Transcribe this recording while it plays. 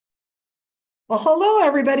Well, hello,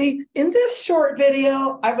 everybody. In this short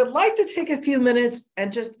video, I would like to take a few minutes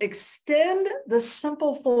and just extend the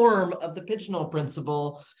simple form of the Pigeonhole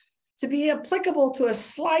Principle to be applicable to a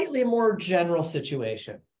slightly more general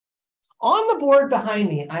situation. On the board behind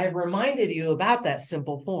me, I have reminded you about that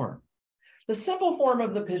simple form. The simple form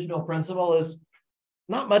of the Pigeonhole Principle is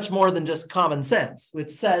not much more than just common sense,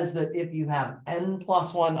 which says that if you have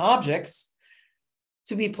n+1 objects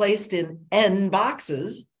to be placed in n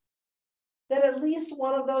boxes, then at least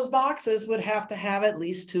one of those boxes would have to have at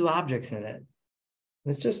least two objects in it.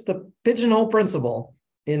 It's just the Pigeonhole Principle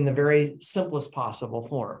in the very simplest possible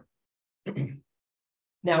form.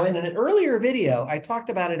 Now, in an earlier video, I talked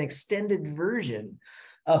about an extended version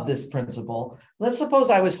of this principle. Let's suppose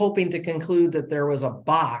I was hoping to conclude that there was a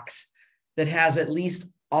box that has at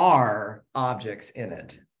least R objects in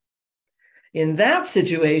it. In that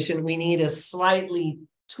situation, we need a slightly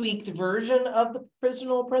tweaked version of the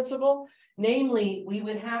Pigeonhole Principle. Namely, we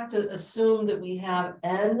would have to assume that we have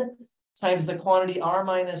n times the quantity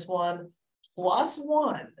r-1 plus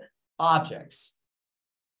 1 objects.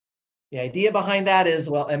 The idea behind that is,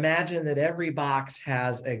 well, imagine that every box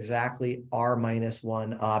has exactly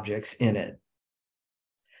r-1 objects in it.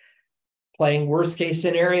 Playing worst case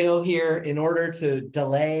scenario here, in order to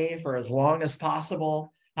delay for as long as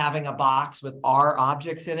possible having a box with r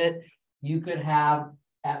objects in it, you could have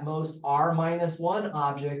at most r-1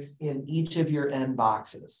 objects in each of your n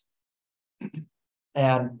boxes.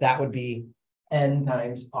 And that would be n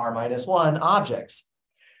times r-1 objects.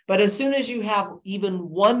 But as soon as you have even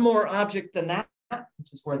one more object than that,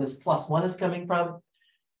 which is where this plus 1 is coming from,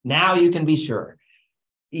 now you can be sure.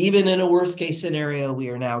 Even in a worst case scenario, we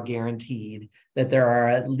are now guaranteed that there are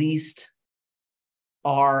at least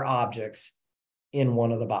r objects in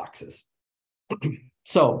one of the boxes.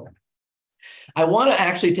 So I want to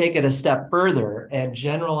actually take it a step further and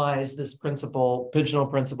generalize this principle, Pigeonhole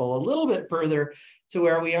Principle, a little bit further to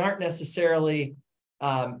where we aren't necessarily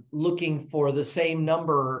looking for the same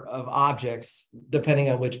number of objects depending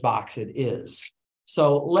on which box it is.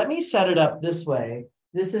 So let me set it up this way.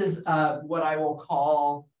 This is what I will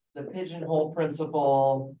call the Pigeonhole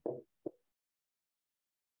Principle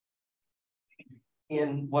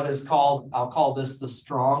in what is called, I'll call this the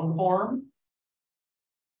strong form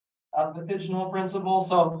of the Pigeonhole Principle.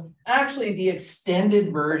 So actually the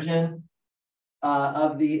extended version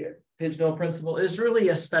of the Pigeonhole Principle is really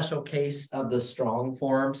a special case of the strong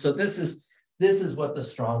form. So this is what the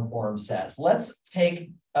strong form says. Let's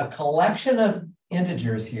take a collection of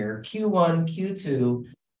integers here, q1, q2,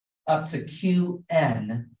 up to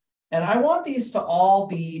qn. And I want these to all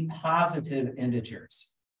be positive integers.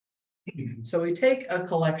 So we take a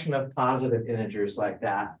collection of positive integers like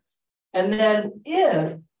that. And then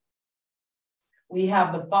if we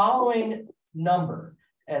have the following number,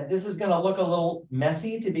 and this is going to look a little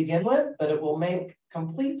messy to begin with, but it will make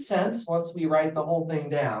complete sense once we write the whole thing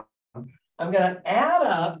down. I'm going to add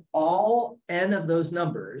up all n of those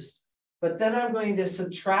numbers, but then I'm going to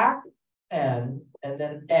subtract n and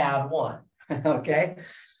then add 1. Okay?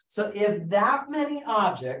 So if that many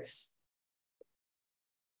objects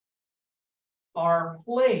are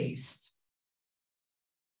placed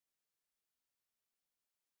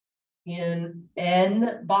in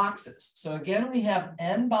n boxes. So again, we have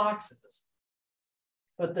n boxes,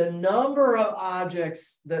 but the number of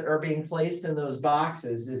objects that are being placed in those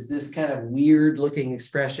boxes is this kind of weird looking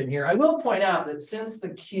expression here. I will point out that since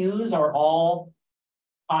the q's are all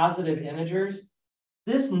positive integers,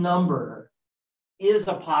 this number is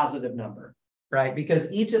a positive number, right?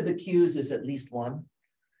 Because each of the q's is at least 1,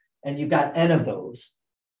 and you've got n of those.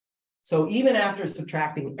 So even after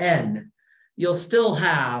subtracting n, you'll still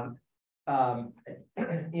have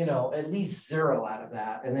at least 0 out of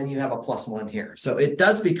that, and then you have a plus 1 here. So it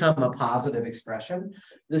does become a positive expression.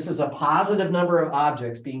 This is a positive number of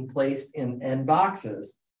objects being placed in n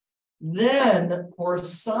boxes. Then for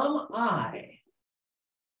some I,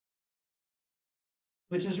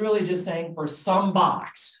 which is really just saying for some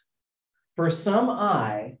box, for some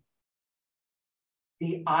I,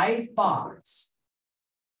 the ith box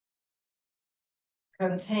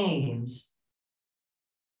contains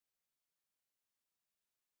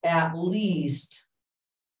at least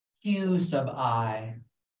q sub I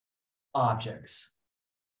objects.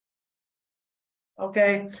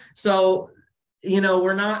 Okay, so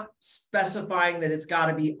we're not specifying that it's got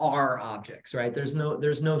to be r objects, right? There's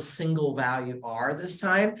no single value r this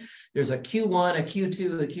time. There's a q1, a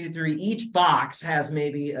q2, a q3. Each box has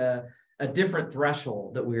maybe a different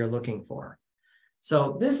threshold that we are looking for.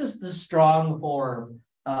 So this is the strong form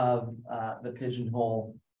of the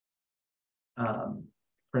Pigeonhole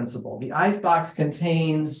Principle. The ith box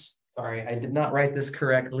contains, sorry, I did not write this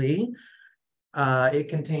correctly. It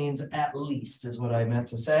contains at least is what I meant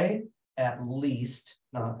to say. At least,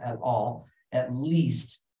 not at all, at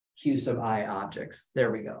least q sub I objects.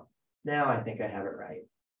 There we go. Now I think I have it right.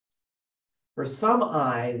 For some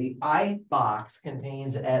I, the ith box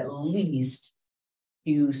contains at least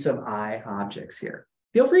q sub I objects here.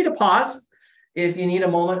 Feel free to pause if you need a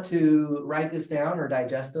moment to write this down or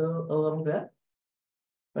digest it a little bit.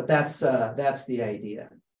 But that's the idea.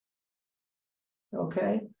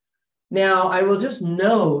 Okay. Now I will just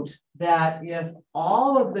note that if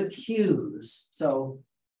all of the q's, so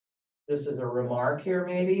this is a remark here,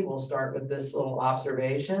 maybe we'll start with this little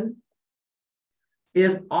observation.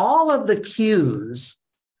 If all of the q's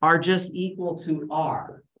are just equal to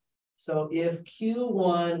r, so if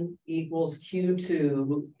q1 equals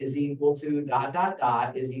q2 is equal to ...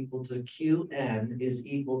 is equal to qn is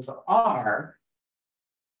equal to r,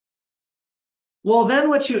 well, then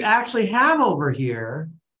what you actually have over here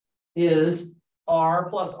is r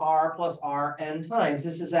plus r plus r n times.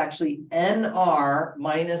 This is actually nr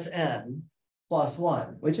minus n plus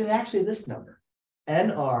 1, which is actually this number,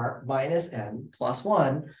 nr minus n plus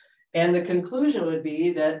 1. And the conclusion would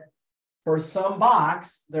be that for some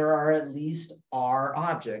box, there are at least r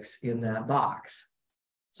objects in that box.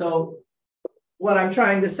 So what I'm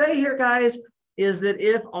trying to say here, guys, is that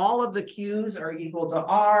if all of the q's are equal to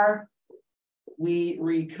r, we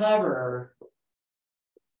recover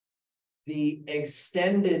the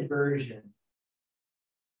extended version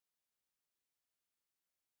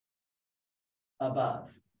above.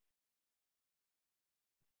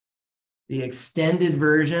 The extended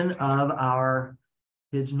version of our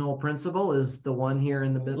Pigeonhole principle is the one here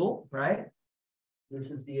in the middle, right? This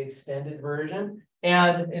is the extended version.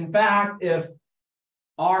 And in fact, if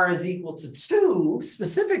r is equal to 2,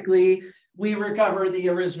 specifically, we recover the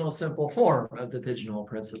original simple form of the Pigeonhole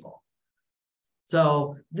principle.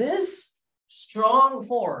 So this strong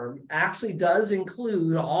form actually does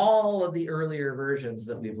include all of the earlier versions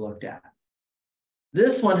that we've looked at.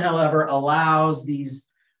 This one, however, allows these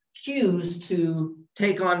q's to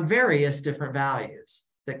take on various different values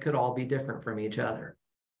that could all be different from each other.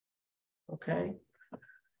 Okay.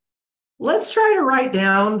 Let's try to write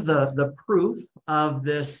down the proof of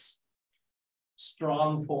this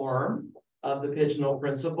strong form of the Pigeonhole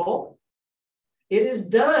principle. It is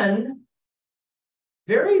done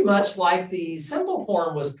very much like the simple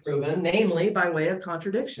form was proven, namely by way of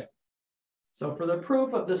contradiction. So for the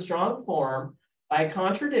proof of the strong form, by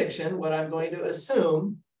contradiction, what I'm going to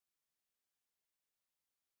assume,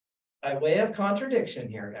 by way of contradiction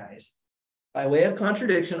here, guys, by way of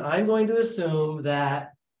contradiction, I'm going to assume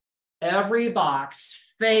that every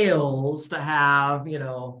box fails to have,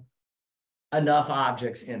 enough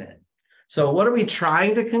objects in it. So what are we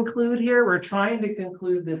trying to conclude here? We're trying to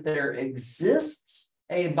conclude that there exists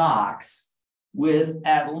a box with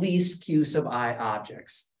at least q sub I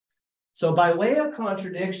objects. So by way of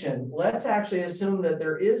contradiction, let's actually assume that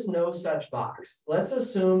there is no such box. Let's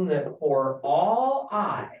assume that for all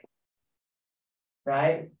I,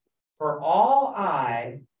 right? For all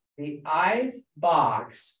I, the ith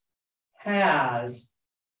box has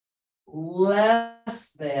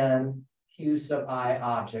less than q sub I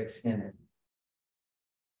objects in it.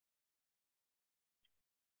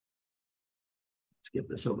 Let's get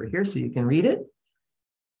this over here so you can read it.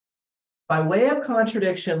 By way of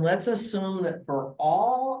contradiction, let's assume that for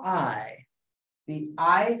all I, the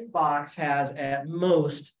ith box has at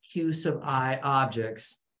most q sub I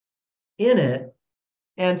objects in it.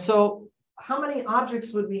 And so how many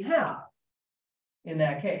objects would we have in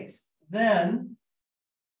that case? Then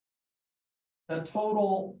the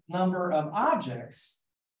total number of objects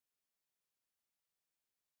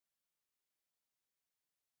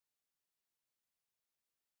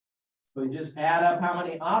so we just add up how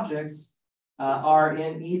many objects are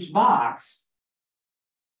in each box,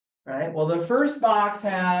 right? Well, the first box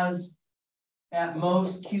has at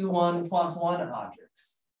most q1 plus 1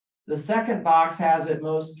 objects. The second box has at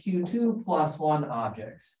most q2 plus 1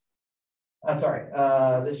 objects.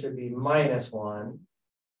 This should be minus 1,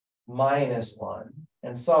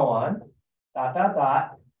 and so on, ...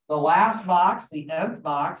 The last box, the nth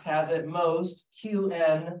box, has at most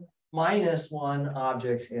qn minus 1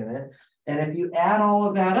 objects in it. And if you add all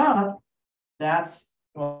of that up, that's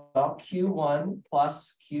q1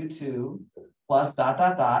 plus q2 plus ...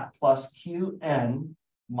 plus qn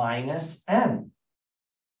minus n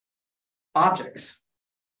objects.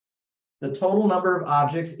 The total number of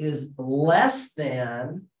objects is less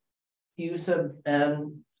than q sub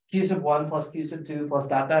n, q sub 1 plus q sub 2 plus ...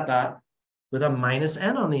 with a minus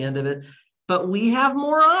n on the end of it. But we have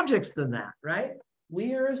more objects than that, right?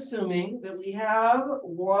 we are assuming that we have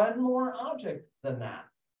one more object than that.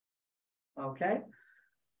 Okay.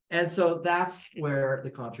 And so that's where the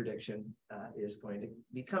contradiction is going to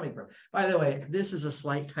be coming from. By the way, this is a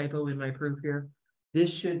slight typo in my proof here.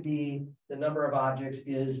 This should be the number of objects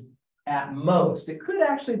is at most. It could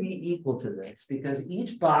actually be equal to this because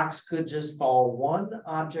each box could just fall one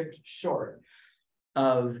object short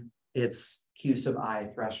of its Q sub I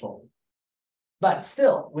threshold. But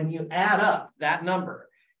still, when you add up that number,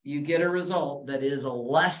 you get a result that is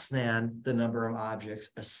less than the number of objects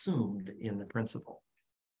assumed in the principle.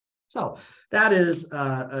 So that is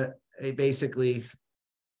basically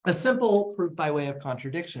a simple proof by way of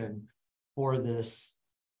contradiction for this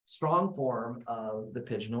strong form of the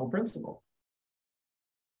Pigeonhole Principle.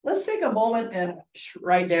 Let's take a moment and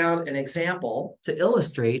write down an example to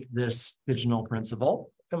illustrate this Pigeonhole Principle.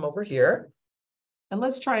 Come over here, and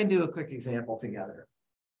let's try and do a quick example together.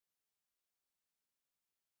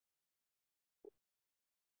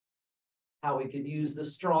 How we could use the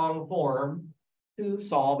strong form to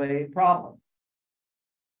solve a problem.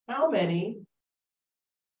 How many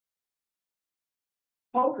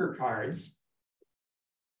poker cards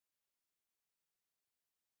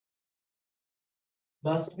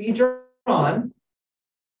must be drawn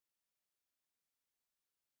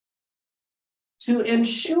to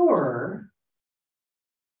ensure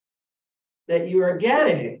that you are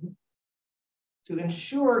getting,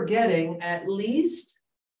 at least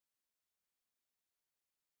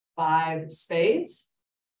 5 spades,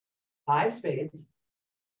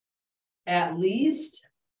 at least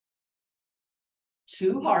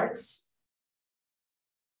 2 hearts,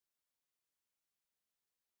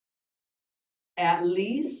 at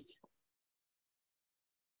least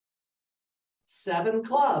 7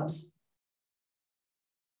 clubs,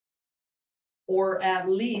 or at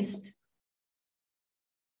least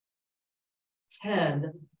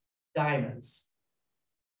 10 diamonds.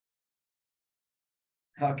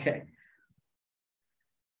 Okay.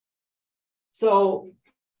 So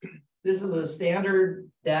this is a standard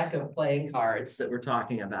deck of playing cards that we're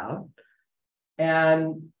talking about.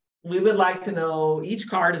 And we would like to know each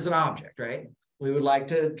card is an object, right? We would like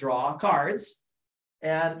to draw cards,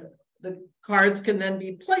 and the cards can then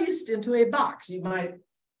be placed into a box. You might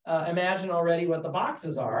imagine already what the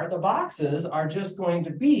boxes are. The boxes are just going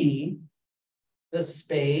to be the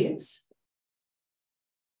spades,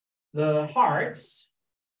 the hearts,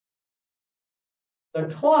 the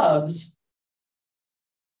clubs,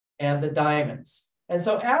 and the diamonds. And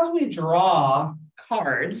so as we draw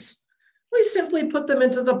cards, we simply put them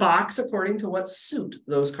into the box according to what suit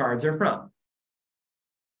those cards are from.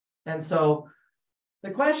 And so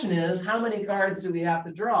the question is, how many cards do we have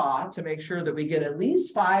to draw to make sure that we get at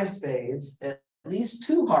least 5 spades, at least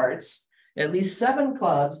 2 hearts, at least 7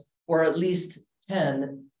 clubs, or at least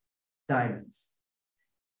 10 diamonds?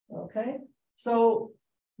 Okay, so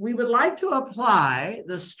we would like to apply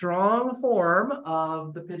the strong form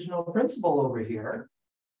of the Pigeonhole Principle over here.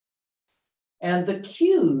 And the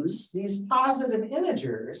Q's, these positive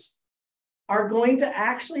integers, are going to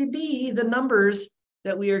actually be the numbers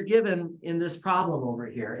that we are given in this problem over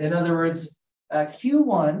here. In other words,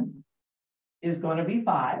 Q1 is going to be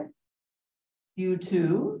 5,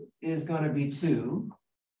 Q2 is going to be 2,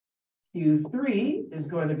 Q3 is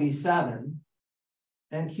going to be 7,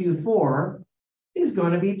 and Q4 is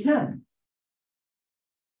going to be 10.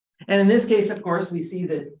 And in this case, of course, we see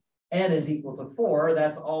that n is equal to 4.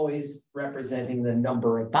 That's always representing the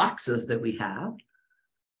number of boxes that we have.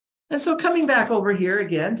 And so coming back over here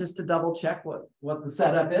again, just to double check what the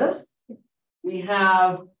setup is, we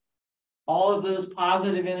have all of those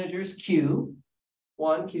positive integers Q1,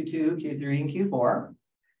 Q2, Q3, and Q4.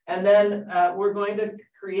 And then we're going to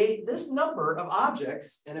create this number of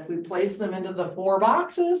objects. And if we place them into the 4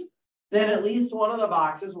 boxes, then at least one of the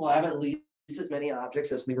boxes will have at least as many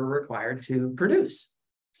objects as we were required to produce.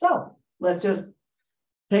 So let's just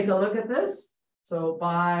take a look at this. So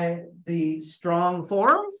by the strong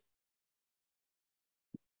form,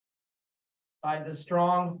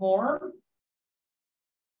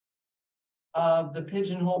 of the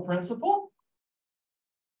Pigeonhole Principle,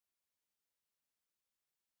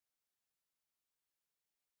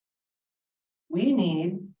 we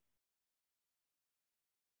need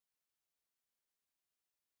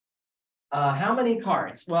how many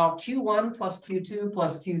cards? Well, Q1 plus Q2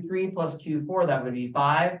 plus Q3 plus Q4, that would be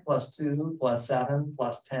 5 plus 2 plus 7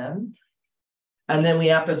 plus 10. And then we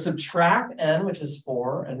have to subtract n, which is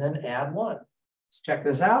 4, and then add 1. Let's check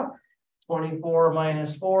this out. 24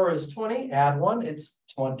 minus 4 is 20. Add 1, it's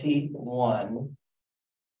 21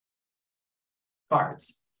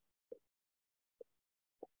 cards.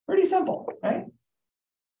 Pretty simple, right?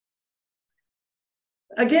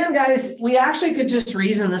 Again, guys, we actually could just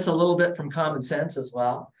reason this a little bit from common sense as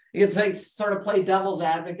well. You could say, sort of play devil's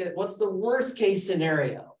advocate. What's the worst case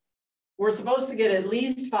scenario? We're supposed to get at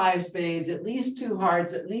least 5 spades, at least 2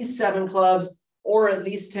 hearts, at least 7 clubs, or at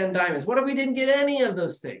least 10 diamonds. What if we didn't get any of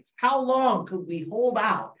those things? How long could we hold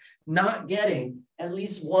out not getting at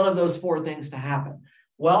least one of those 4 things to happen?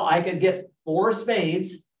 Well, I could get 4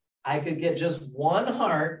 spades. I could get just 1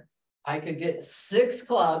 heart. I could get 6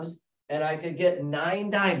 clubs, and I could get 9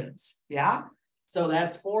 diamonds. Yeah. So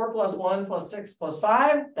that's 4 plus 1 plus 6 plus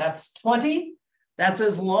 5. That's 20. That's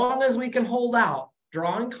as long as we can hold out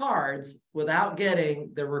drawing cards without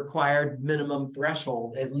getting the required minimum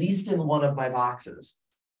threshold, at least in one of my boxes.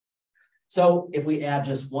 So if we add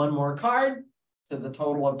just 1 more card to the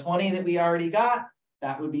total of 20 that we already got,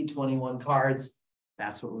 that would be 21 cards.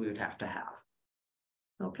 That's what we would have to have.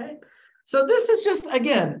 Okay. So this is just,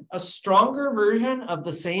 again, a stronger version of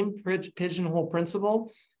the same pigeonhole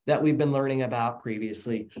principle that we've been learning about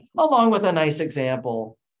previously, along with a nice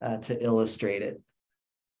example to illustrate it.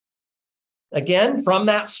 Again, from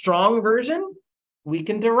that strong version, we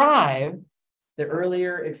can derive the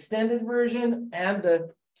earlier extended version and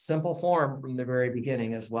the simple form from the very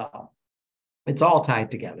beginning as well. It's all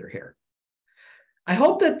tied together here. I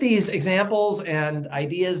hope that these examples and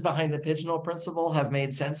ideas behind the pigeonhole principle have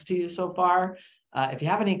made sense to you so far. If you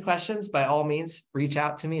have any questions, by all means, reach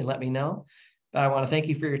out to me and let me know. But I want to thank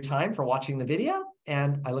you for your time for watching the video,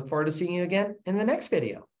 and I look forward to seeing you again in the next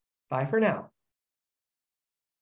video. Bye for now.